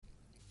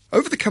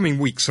coming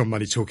weeks on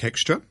Money Talk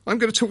Extra, I'm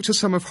going to talk to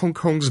some of Hong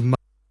Kong's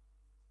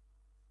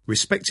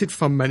respected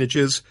fund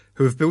managers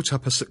who have built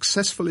up a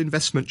successful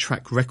investment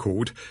track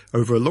record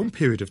over a long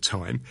period of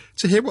time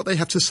to hear what they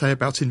have to say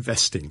about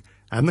investing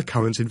and the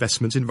current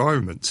investment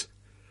environment.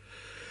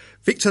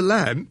 Victor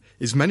Lam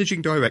is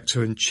Managing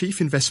Director and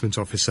Chief Investment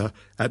Officer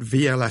at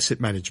VL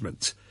Asset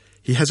Management.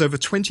 He has over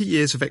 20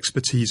 years of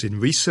expertise in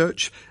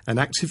research and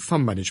active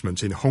fund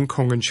management in Hong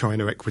Kong and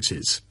China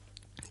equities.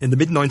 In the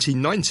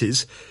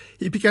mid-1990s,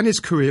 he began his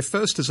career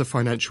first as a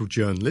financial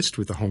journalist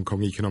with the Hong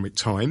Kong Economic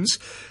Times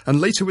and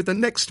later with the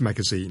Next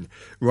magazine,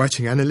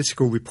 writing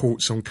analytical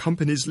reports on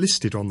companies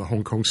listed on the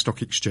Hong Kong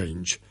Stock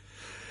Exchange.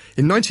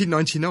 In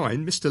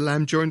 1999, Mr.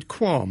 Lam joined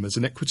Quam as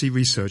an equity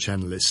research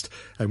analyst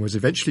and was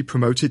eventually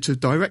promoted to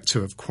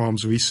director of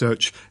Quam's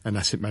research and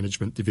asset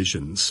management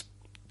divisions.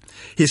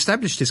 He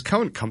established his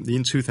current company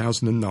in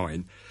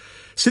 2009.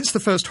 Since the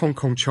first Hong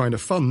Kong-China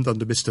fund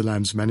under Mr.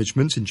 Lam's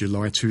management in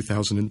July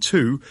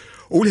 2002,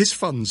 all his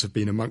funds have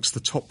been amongst the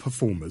top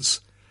performers.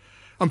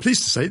 I'm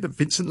pleased to say that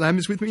Vincent Lam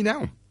is with me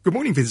now. Good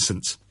morning,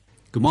 Vincent.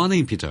 Good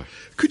morning, Peter.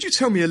 Could you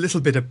tell me a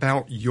little bit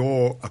about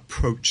your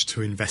approach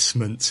to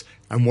investment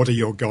and what are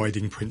your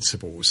guiding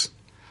principles?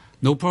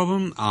 No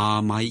problem.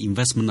 My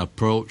investment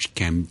approach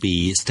can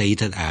be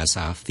stated as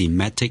a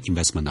thematic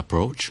investment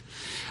approach.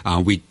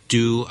 We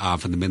do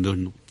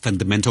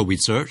fundamental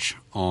research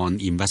on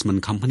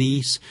investment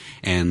companies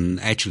and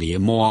actually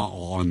more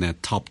on a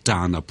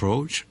top-down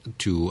approach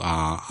to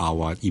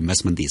our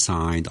investment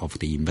design of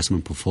the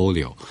investment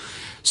portfolio.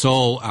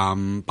 So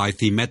by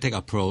thematic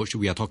approach,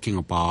 we are talking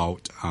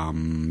about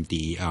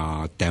the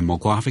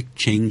demographic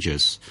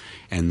changes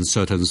and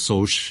certain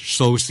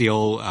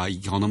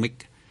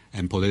socio-economic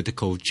and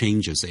political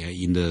changes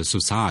in the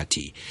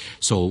society.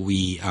 So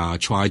we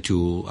try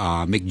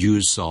to make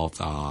use of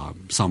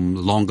some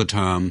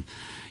longer-term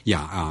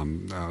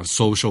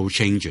social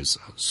changes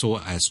so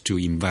as to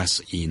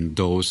invest in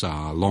those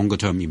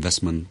longer-term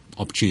investment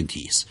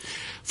opportunities.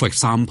 For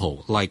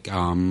example,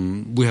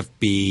 we have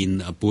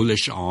been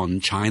bullish on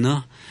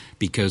China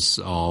because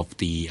of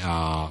the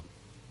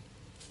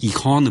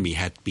economy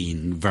had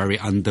been very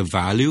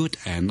undervalued,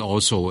 and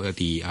also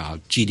the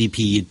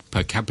GDP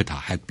per capita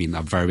had been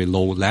a very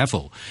low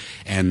level,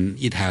 and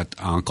it had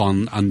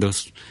gone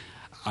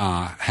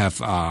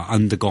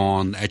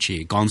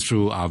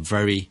through a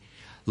very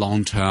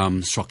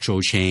long-term structural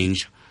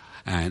change,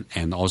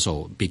 and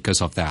also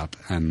because of that,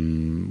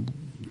 and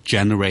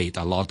generate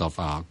a lot of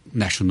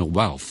national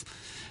wealth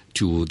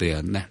to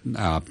the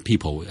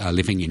people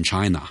living in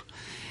China.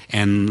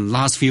 And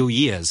last few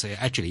years,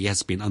 actually, it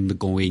has been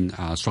undergoing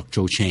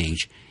structural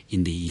change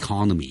in the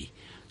economy.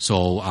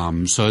 So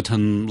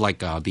certain,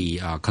 the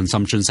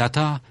consumption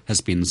sector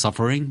has been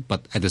suffering,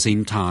 but at the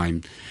same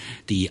time,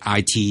 the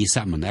IT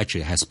segment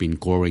actually has been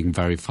growing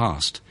very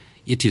fast.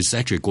 It is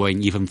actually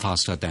growing even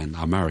faster than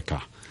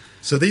America.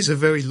 So these are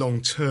very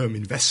long-term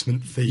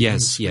investment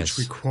themes, which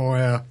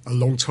require a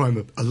long-term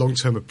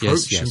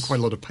approach and quite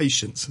a lot of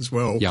patience as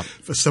well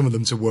for some of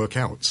them to work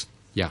out.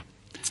 Yeah.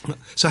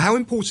 So how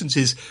important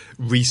is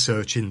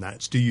research in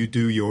that? Do you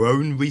do your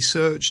own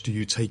research? Do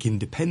you take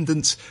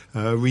independent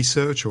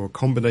research, or a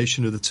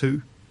combination of the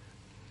two?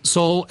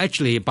 So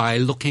actually, by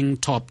looking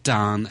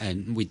top-down,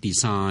 and we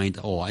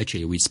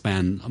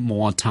spend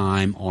more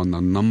time on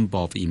a number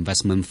of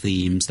investment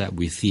themes that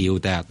we feel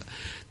that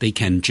they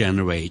can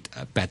generate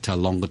better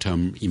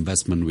longer-term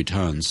investment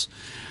returns.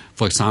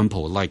 For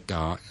example, 8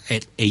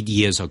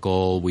 years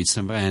ago, we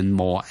spent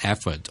more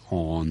effort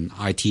on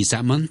IT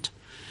segment.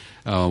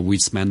 We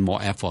spend more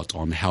effort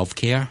on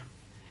healthcare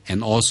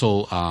and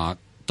also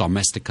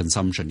domestic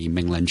consumption in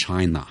mainland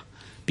China,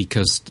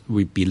 because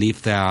we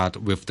believe that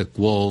with the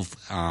growth,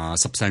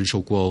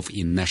 substantial growth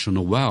in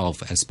national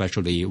wealth,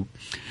 especially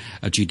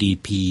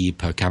GDP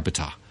per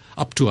capita,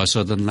 up to a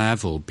certain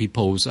level,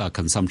 people's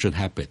consumption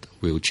habit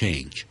will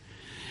change.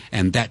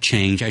 And that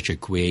change actually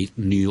creates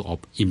new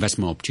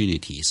investment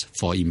opportunities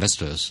for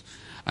investors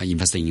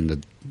investing in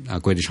the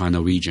Greater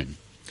China region.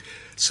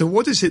 So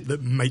what is it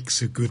that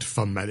makes a good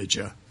fund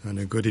manager and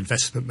a good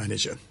investment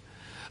manager?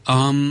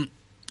 I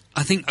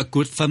think a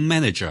good fund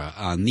manager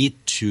need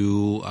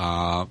to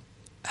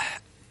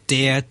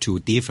dare to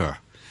differ,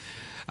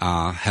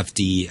 have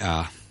the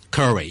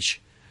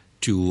courage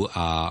to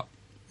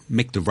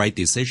make the right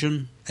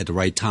decision at the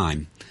right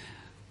time.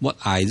 What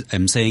I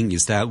am saying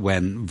is that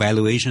when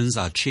valuations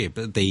are cheap,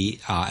 they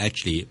are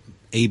actually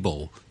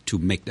able to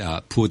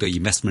pull the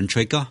investment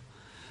trigger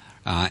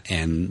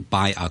and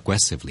buy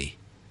aggressively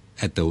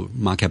at the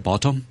market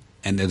bottom.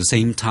 And at the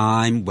same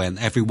time, when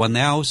everyone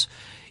else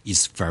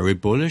is very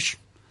bullish,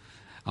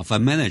 a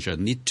fund manager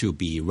need to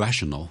be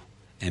rational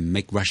and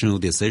make rational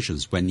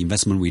decisions when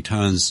investment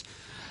returns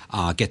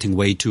are getting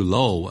way too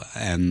low,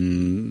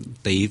 and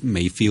they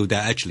may feel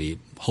that actually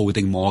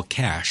holding more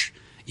cash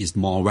is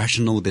more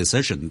rational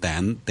decision,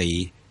 then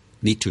they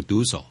need to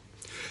do so.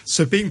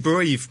 So being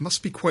brave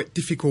must be quite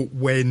difficult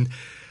when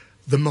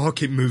the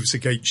market moves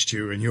against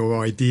you and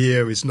your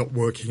idea is not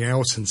working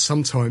out, and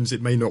sometimes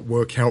it may not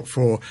work out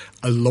for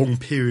a long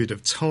period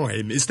of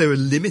time, is there a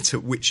limit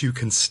at which you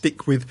can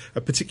stick with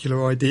a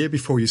particular idea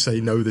before you say,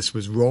 no, this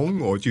was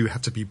wrong, or do you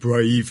have to be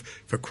brave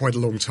for quite a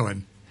long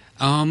time?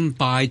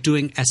 By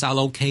doing asset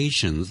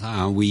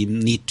allocations, we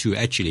need to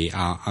actually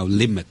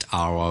limit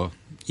our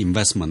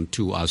investment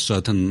to a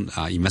certain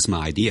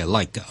investment idea.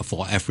 Like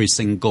for every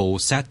single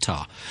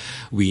sector,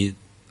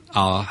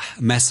 our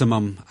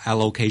maximum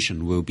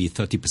allocation will be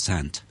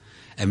 30%.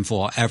 And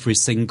for every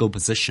single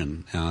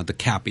position, the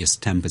cap is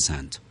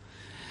 10%.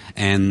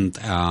 And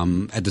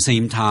at the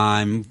same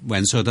time,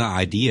 when certain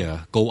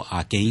ideas go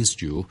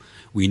against you,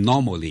 we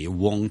normally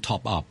won't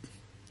top up.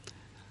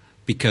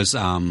 Because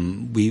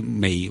we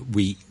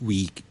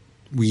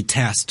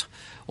test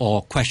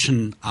or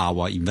question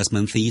our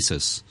investment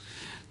thesis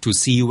to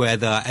see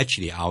whether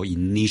actually our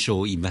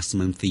initial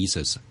investment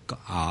thesis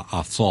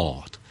are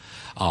flawed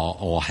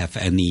or have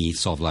any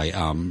sort of like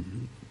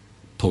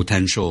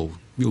potential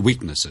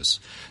weaknesses.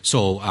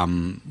 So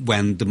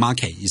when the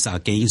market is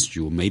against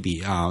you, maybe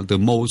the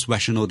most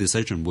rational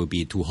decision will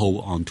be to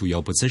hold on to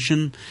your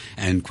position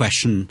and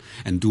question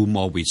and do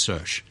more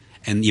research.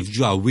 And if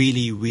you are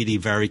really, really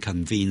very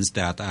convinced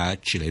that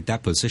actually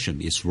that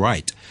position is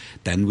right,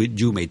 then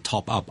you may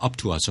top up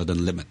to a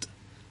certain limit.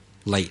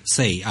 Like,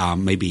 say,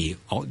 maybe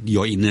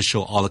your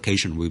initial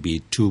allocation will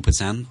be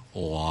 2%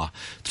 or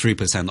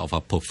 3% of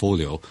a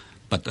portfolio.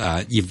 But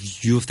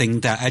if you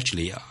think that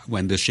actually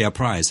when the share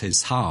price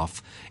is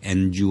half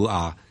and you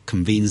are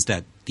convinced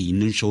that the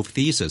initial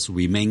thesis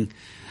remain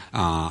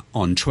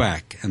on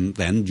track, and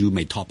then you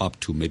may top up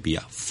to maybe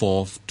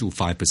 4 to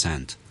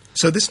 5%.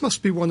 So this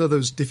must be one of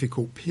those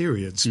difficult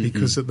periods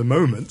because at the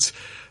moment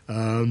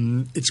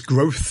it's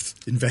growth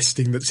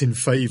investing that's in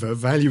favour.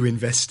 Value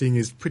investing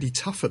is pretty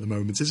tough at the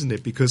moment, isn't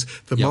it? Because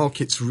the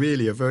markets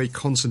really are very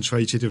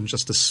concentrated on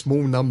just a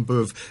small number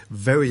of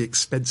very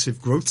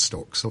expensive growth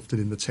stocks, often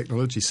in the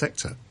technology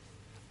sector.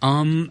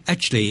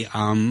 Actually,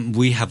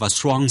 we have a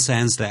strong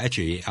sense that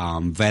actually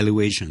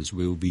valuations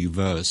will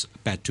reverse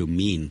back to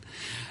mean,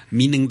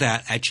 meaning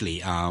that actually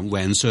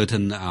when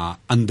certain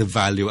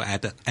undervalued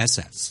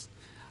assets,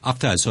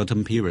 after a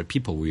certain period,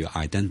 people will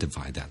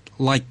identify that.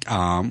 Like,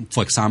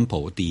 for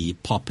example, the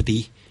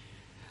property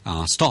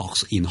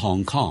stocks in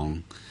Hong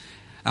Kong,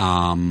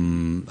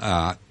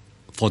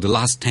 for the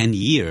last 10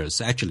 years,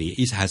 actually,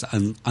 it has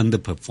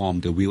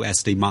underperformed the real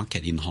estate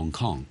market in Hong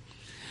Kong.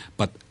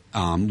 But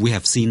we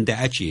have seen that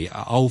actually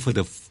over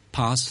the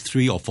past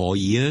 3 or 4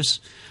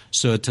 years,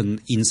 certain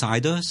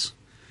insiders,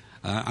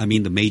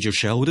 the major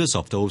shareholders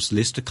of those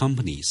listed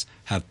companies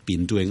have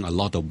been doing a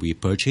lot of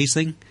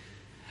repurchasing.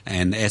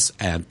 And as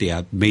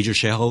their major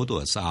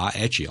shareholders are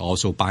actually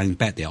also buying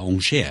back their own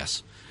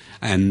shares.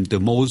 And the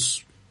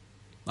most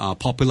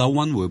popular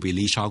one will be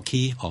Lee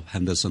Shao-Kee of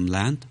Henderson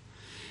Land.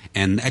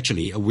 And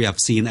actually, we have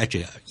seen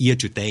actually year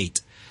to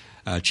date,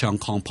 Cheung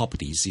Kong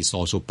Properties is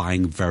also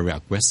buying very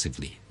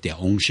aggressively their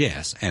own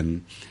shares.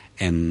 And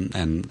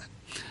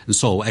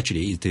so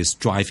actually it is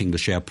driving the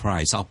share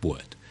price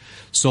upward.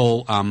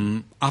 So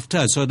after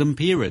a certain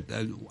period,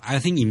 I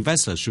think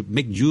investors should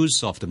make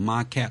use of the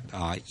market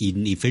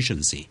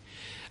inefficiency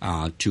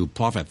to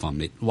profit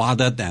from it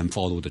rather than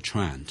follow the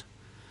trend.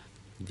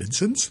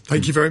 Vincent,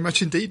 thank you very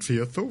much indeed for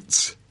your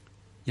thoughts.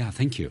 Yeah,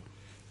 thank you.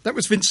 That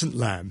was Vincent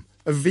Lam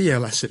of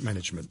VL Asset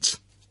Management.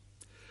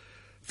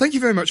 Thank you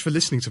very much for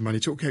listening to Money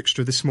Talk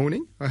Extra this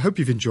morning. I hope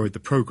you've enjoyed the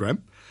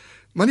programme.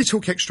 Money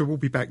Talk Extra will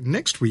be back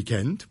next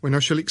weekend when I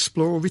shall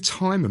explore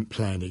retirement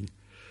planning.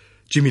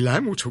 Jimmy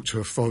Lam will talk to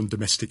a foreign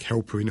domestic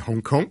helper in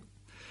Hong Kong.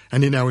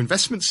 And in our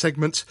investment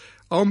segment,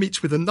 I'll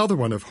meet with another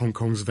one of Hong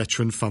Kong's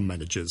veteran fund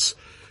managers.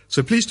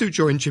 So please do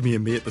join Jimmy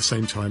and me at the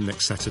same time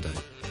next Saturday.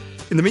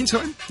 In the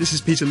meantime, this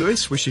is Peter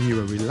Lewis wishing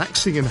you a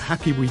relaxing and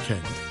happy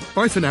weekend.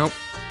 Bye for now.